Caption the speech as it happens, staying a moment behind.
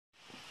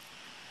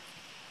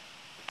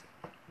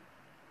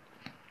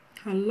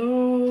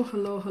Hello,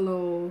 hello,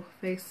 hello,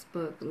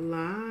 Facebook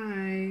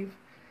Live.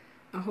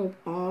 I hope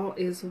all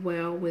is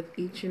well with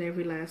each and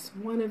every last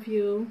one of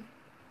you.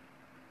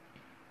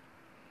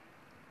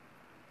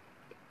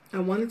 I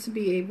wanted to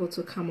be able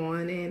to come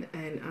on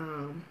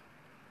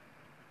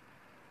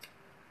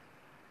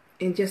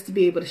and just to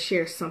be able to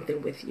share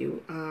something with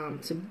you.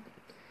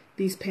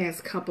 These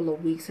past couple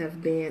of weeks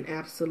have been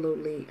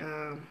absolutely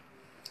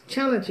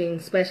challenging,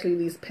 especially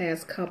these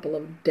past couple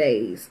of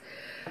days.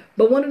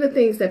 But one of the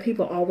things that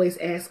people always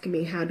ask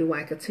me, how do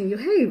I continue?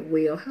 Hey,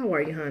 Will, how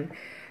are you, hon?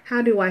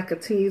 How do I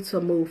continue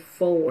to move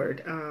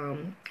forward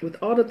with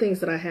all the things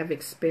that I have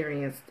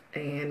experienced?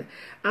 And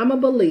I'm a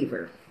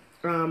believer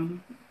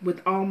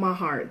with all my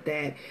heart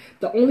that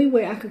the only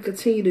way I can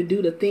continue to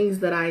do the things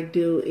that I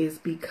do is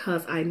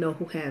because I know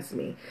who has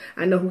me.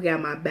 I know who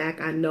got my back.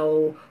 I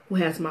know who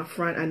has my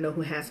front. I know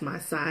who has my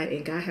side.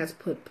 And God has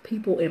put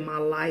people in my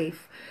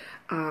life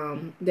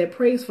that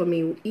prays for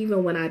me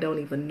even when I don't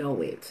even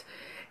know it.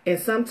 And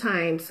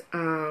sometimes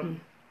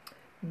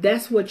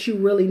that's what you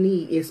really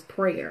need is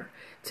prayer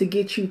to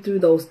get you through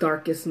those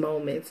darkest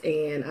moments.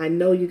 And I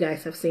know you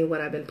guys have seen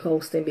what I've been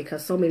posting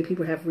because so many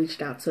people have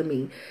reached out to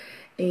me.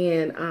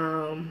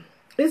 And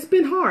it's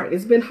been hard.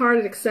 It's been hard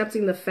at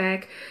accepting the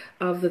fact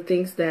of the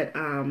things that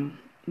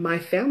my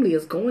family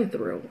is going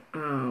through.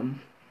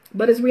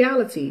 But it's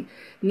reality.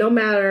 No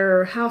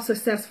matter how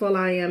successful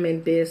I am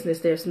in business,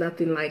 there's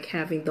nothing like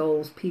having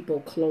those people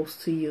close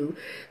to you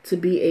to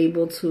be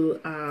able to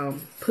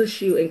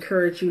push you,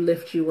 encourage you,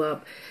 lift you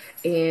up.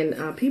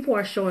 And people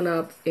are showing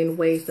up in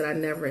ways that I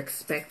never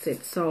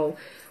expected. So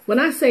when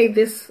I say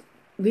these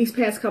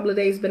past couple of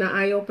days been an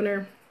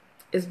eye-opener,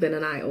 it's been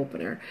an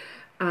eye-opener.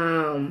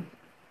 And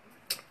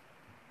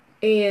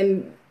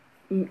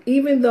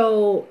even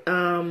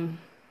though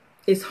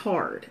it's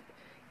hard,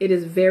 it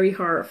is very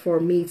hard for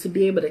me to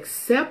be able to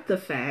accept the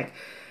fact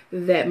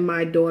that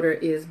my daughter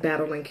is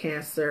battling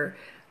cancer,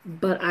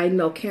 but I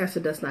know cancer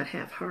does not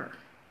have her.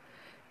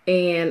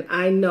 And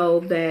I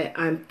know that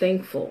I'm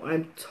thankful.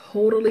 I'm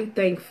totally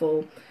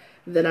thankful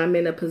that I'm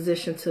in a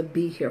position to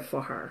be here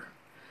for her.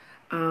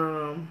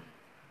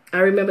 I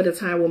remember the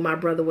time when my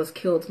brother was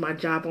killed. My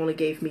job only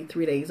gave me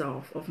 3 days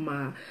off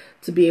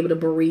to be able to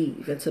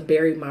bereave and to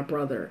bury my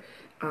brother.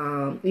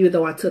 Even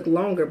though I took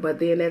longer, but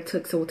then that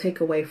will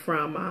take away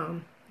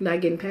from not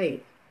getting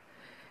paid.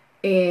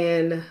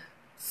 And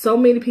so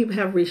many people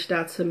have reached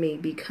out to me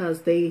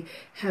because they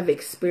have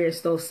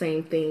experienced those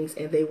same things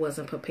and they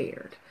wasn't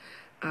prepared.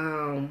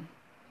 And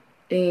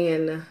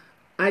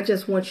I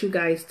just want you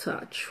guys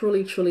to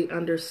truly, truly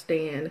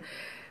understand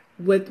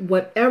with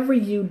whatever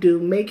you do,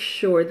 make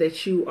sure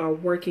that you are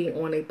working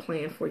on a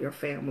plan for your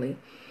family.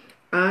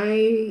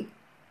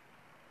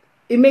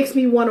 It makes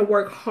me want to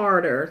work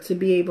harder to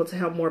be able to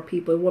help more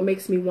people. What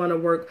makes me want to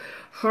work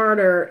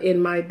harder in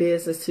my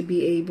business to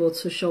be able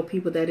to show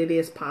people that it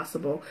is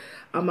possible.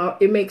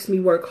 It makes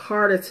me work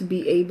harder to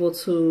be able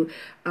to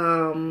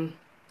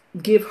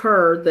give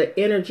her the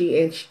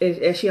energy, and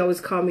as she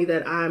always called me,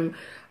 that I'm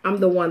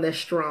the one that's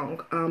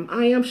strong.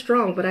 I am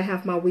strong, but I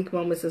have my weak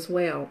moments as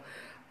well.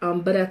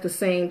 But at the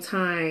same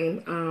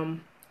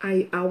time,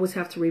 I always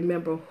have to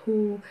remember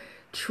who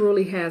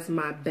truly has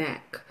my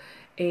back.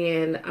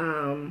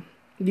 And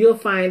you'll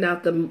find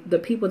out the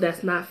people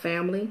that's not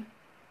family,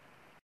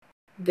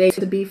 they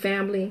to be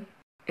family,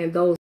 and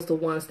those are the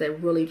ones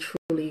that really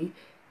truly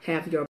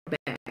have your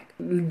back.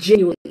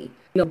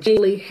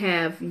 Genuinely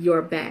have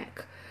your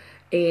back.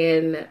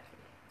 And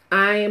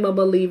I am a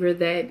believer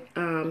that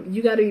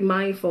you got to be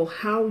mindful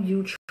how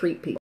you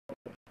treat people.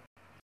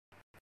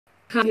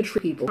 How you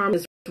treat people. Harm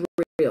is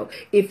real.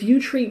 If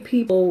you treat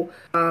people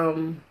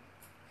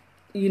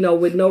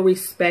with no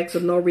respect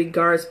or no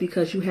regards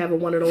because you have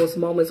one of those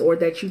moments, or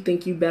that you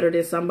think you better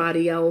than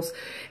somebody else,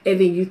 and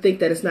then you think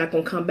that it's not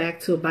going to come back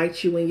to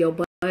bite you in your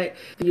butt,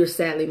 you're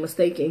sadly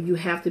mistaken. You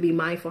have to be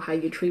mindful how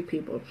you treat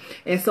people.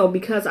 And so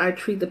because I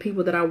treat the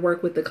people that I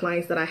work with, the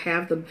clients that I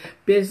have, the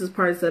business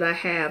partners that I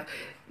have,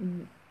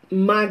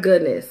 my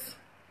goodness,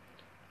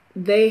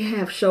 they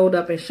have showed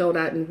up and showed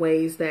out in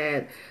ways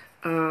that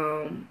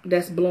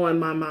that's blowing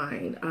my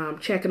mind.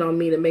 Checking on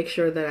me to make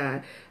sure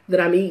that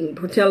I'm eating,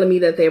 telling me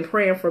that they're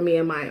praying for me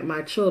and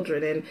my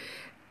children,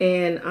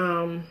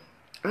 and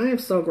I am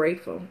so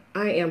grateful.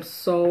 I am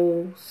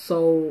so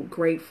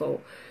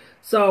grateful.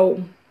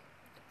 So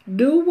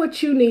do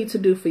what you need to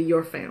do for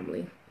your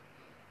family.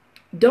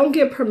 Don't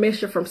get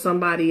permission from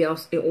somebody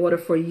else in order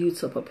for you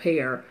to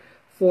prepare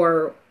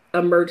for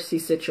emergency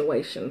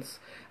situations,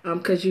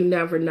 because you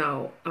never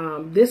know.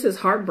 This is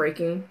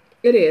heartbreaking.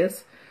 It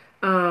is.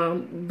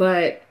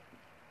 But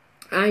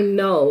I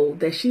know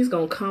that she's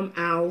going to come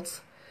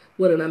out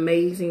with an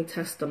amazing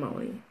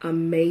testimony.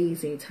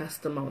 Amazing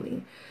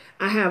testimony.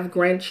 I have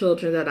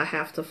grandchildren that I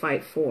have to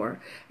fight for.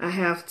 I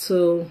have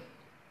to...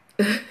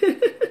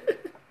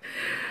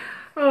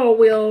 Oh,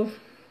 Will.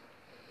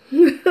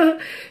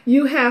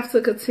 You have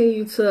to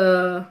continue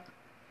to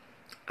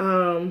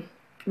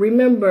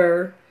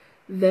remember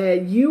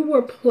that you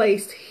were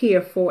placed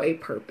here for a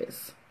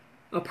purpose.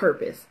 a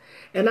purpose.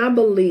 And I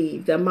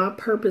believe that my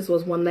purpose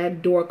was when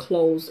that door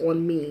closed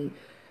on me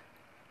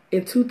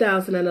in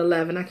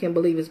 2011. I can't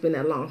believe it's been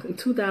that long. In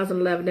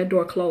 2011, that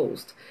door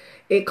closed.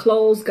 It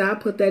closed. God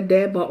put that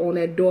deadbolt on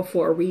that door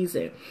for a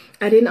reason.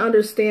 I didn't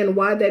understand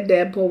why that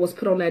deadbolt was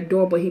put on that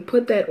door, but he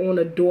put that on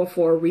the door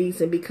for a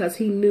reason, because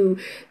he knew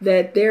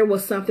that there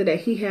was something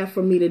that he had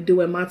for me to do,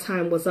 and my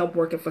time was up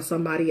working for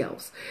somebody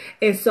else.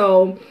 And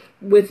so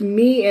with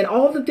me and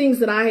all the things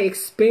that I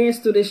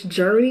experienced through this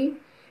journey,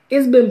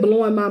 it's been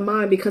blowing my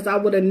mind, because I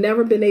would have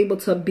never been able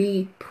to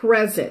be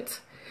present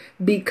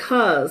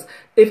because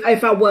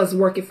if I was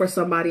working for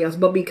somebody else,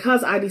 but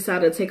because I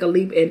decided to take a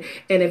leap and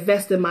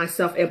invest in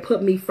myself and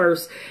put me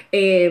first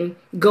and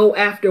go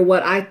after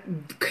what I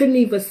couldn't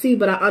even see,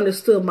 but I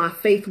understood my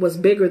faith was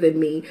bigger than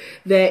me,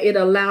 that it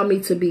allowed me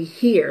to be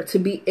here, to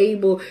be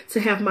able to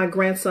have my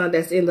grandson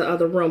that's in the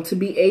other room, to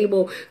be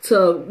able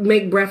to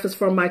make breakfast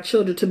for my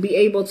children, to be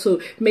able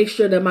to make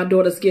sure that my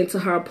daughter's getting to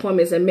her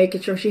appointments and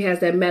making sure she has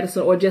that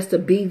medicine, or just to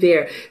be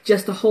there,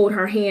 just to hold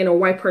her hand or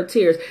wipe her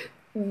tears.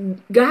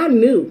 God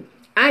knew.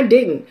 I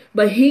didn't,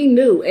 but he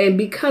knew. And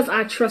because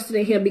I trusted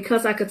in him,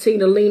 because I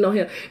continue to lean on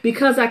him,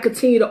 because I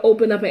continue to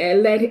open up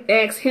and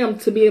ask him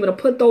to be able to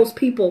put those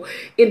people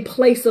in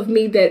place of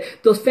me, that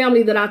those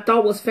family that I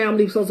thought was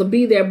family supposed to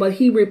be there, but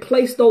he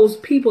replaced those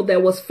people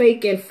that was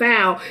fake and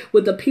foul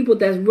with the people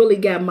that really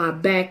got my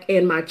back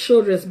and my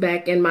children's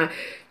back and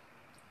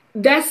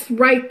that's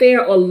right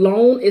there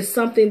alone is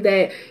something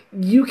that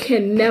you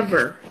can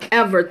never,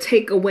 ever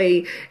take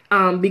away,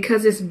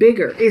 because it's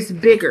bigger. It's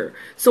bigger.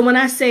 So when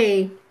I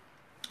say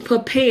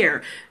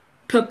prepare,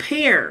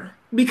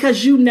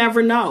 because you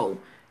never know.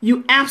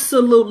 You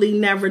absolutely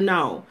never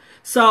know.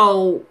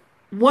 So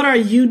what are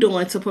you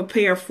doing to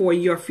prepare for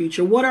your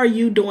future? What are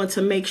you doing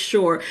to make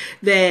sure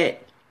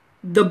that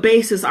the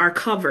bases are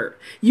covered?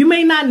 You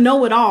may not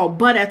know it all,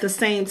 but at the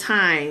same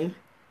time,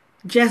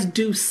 just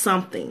do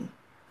something.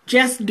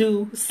 Just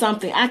do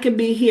something. I could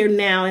be here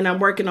now and I'm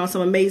working on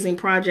some amazing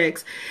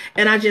projects,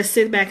 and I just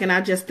sit back and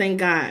I just thank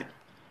God.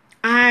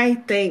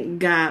 I thank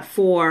God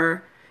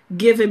for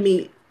giving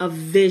me a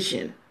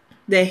vision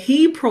that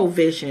he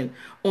provisioned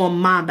on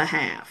my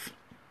behalf.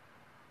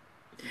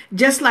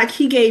 Just like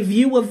he gave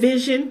you a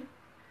vision,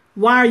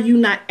 why are you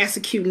not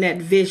executing that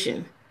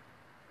vision?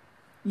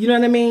 You know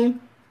what I mean?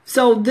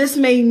 So this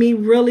made me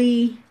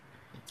really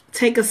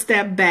take a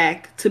step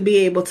back to be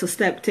able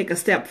to take a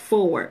step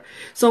forward.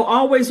 So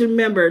always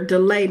remember,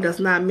 delay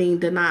does not mean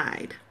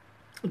denied.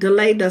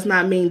 Delay does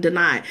not mean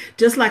denied.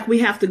 Just like we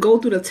have to go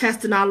through the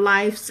test in our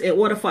lives in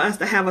order for us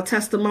to have a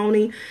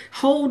testimony,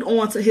 hold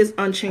on to his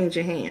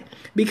unchanging hand.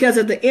 Because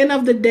at the end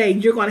of the day,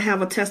 you're going to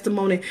have a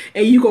testimony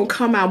and you're going to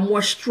come out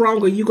more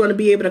stronger. You're going to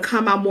be able to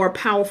come out more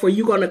powerful.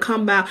 You're going to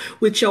come out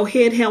with your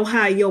head held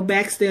high, your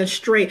back stand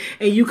straight,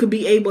 and you could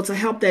be able to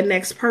help that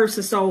next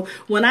person. So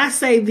when I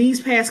say these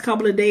past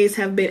couple of days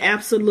have been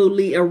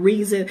absolutely a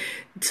reason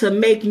to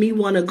make me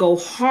want to go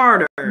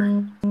harder,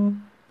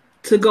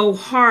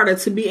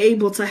 to be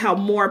able to help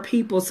more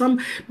people.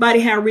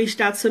 Somebody had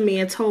reached out to me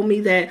and told me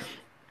that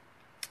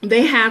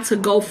they had to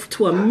go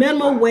to a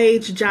minimum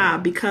wage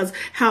job because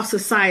how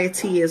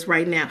society is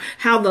right now,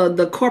 how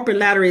the corporate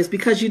ladder is,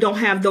 because you don't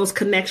have those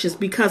connections,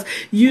 because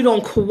you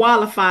don't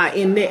qualify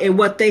in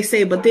what they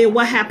say. But then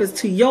what happens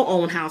to your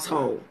own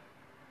household?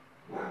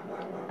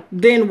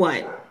 Then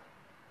what?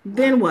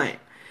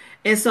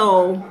 And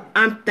so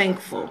I'm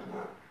thankful.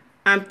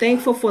 I'm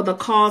thankful for the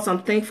calls.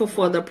 I'm thankful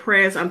for the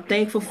prayers. I'm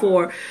thankful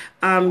for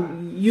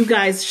you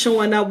guys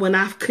showing up when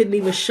I couldn't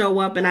even show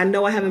up. And I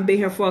know I haven't been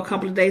here for a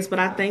couple of days, but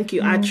I thank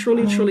you. I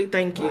truly, truly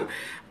thank you.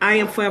 I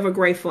am forever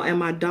grateful. And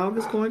my dog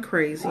is going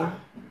crazy.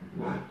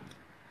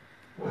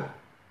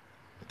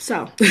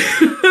 So,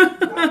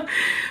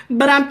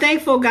 but I'm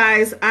thankful,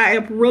 guys. I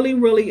really,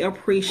 really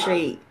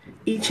appreciate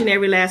each and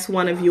every last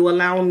one of you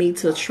allowing me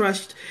to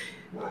trust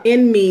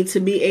in me to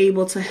be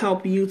able to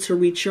help you to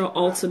reach your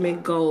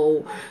ultimate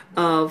goal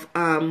of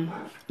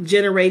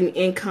generating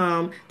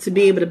income, to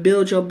be able to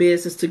build your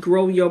business, to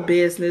grow your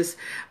business.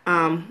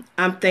 I'm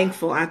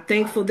thankful. I'm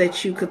thankful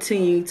that you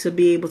continue to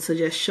be able to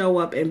just show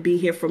up and be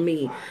here for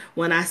me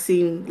when I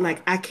seem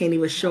like I can't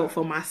even show up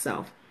for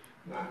myself.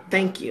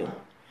 Thank you.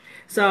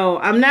 So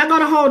I'm not going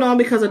to hold on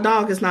because the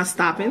dog is not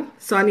stopping.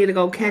 So I need to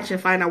go catch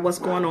and find out what's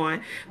going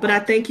on. But I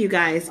thank you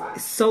guys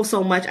so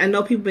much. I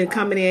know people been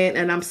coming in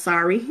and I'm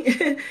sorry.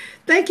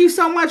 Thank you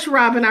so much,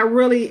 Robin. I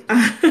really,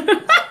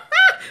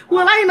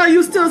 well, I didn't know you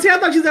were still here. I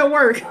thought you was at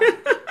work.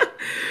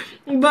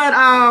 But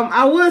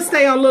I will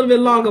stay on a little bit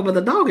longer, but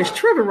the dog is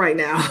tripping right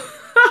now.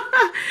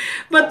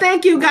 But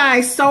thank you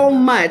guys so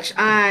much.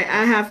 I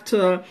have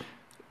to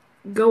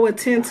go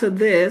attend to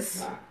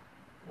this.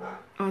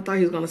 I thought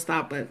he was going to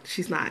stop, but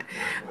she's not.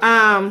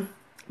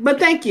 But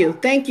thank you.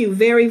 Thank you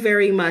very,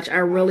 very much. I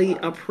really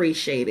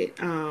appreciate it.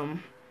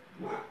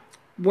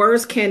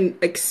 Words can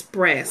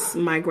express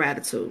my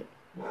gratitude.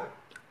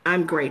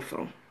 I'm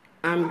grateful.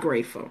 I'm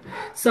grateful.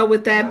 So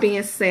with that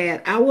being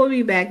said, I will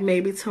be back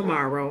maybe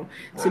tomorrow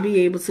to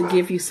be able to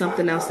give you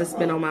something else that's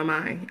been on my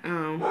mind.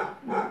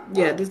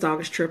 Yeah, this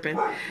dog is tripping.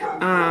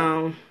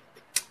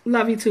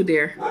 Love you too,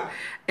 dear.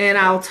 And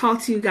I'll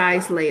talk to you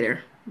guys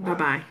later.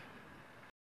 Bye-bye.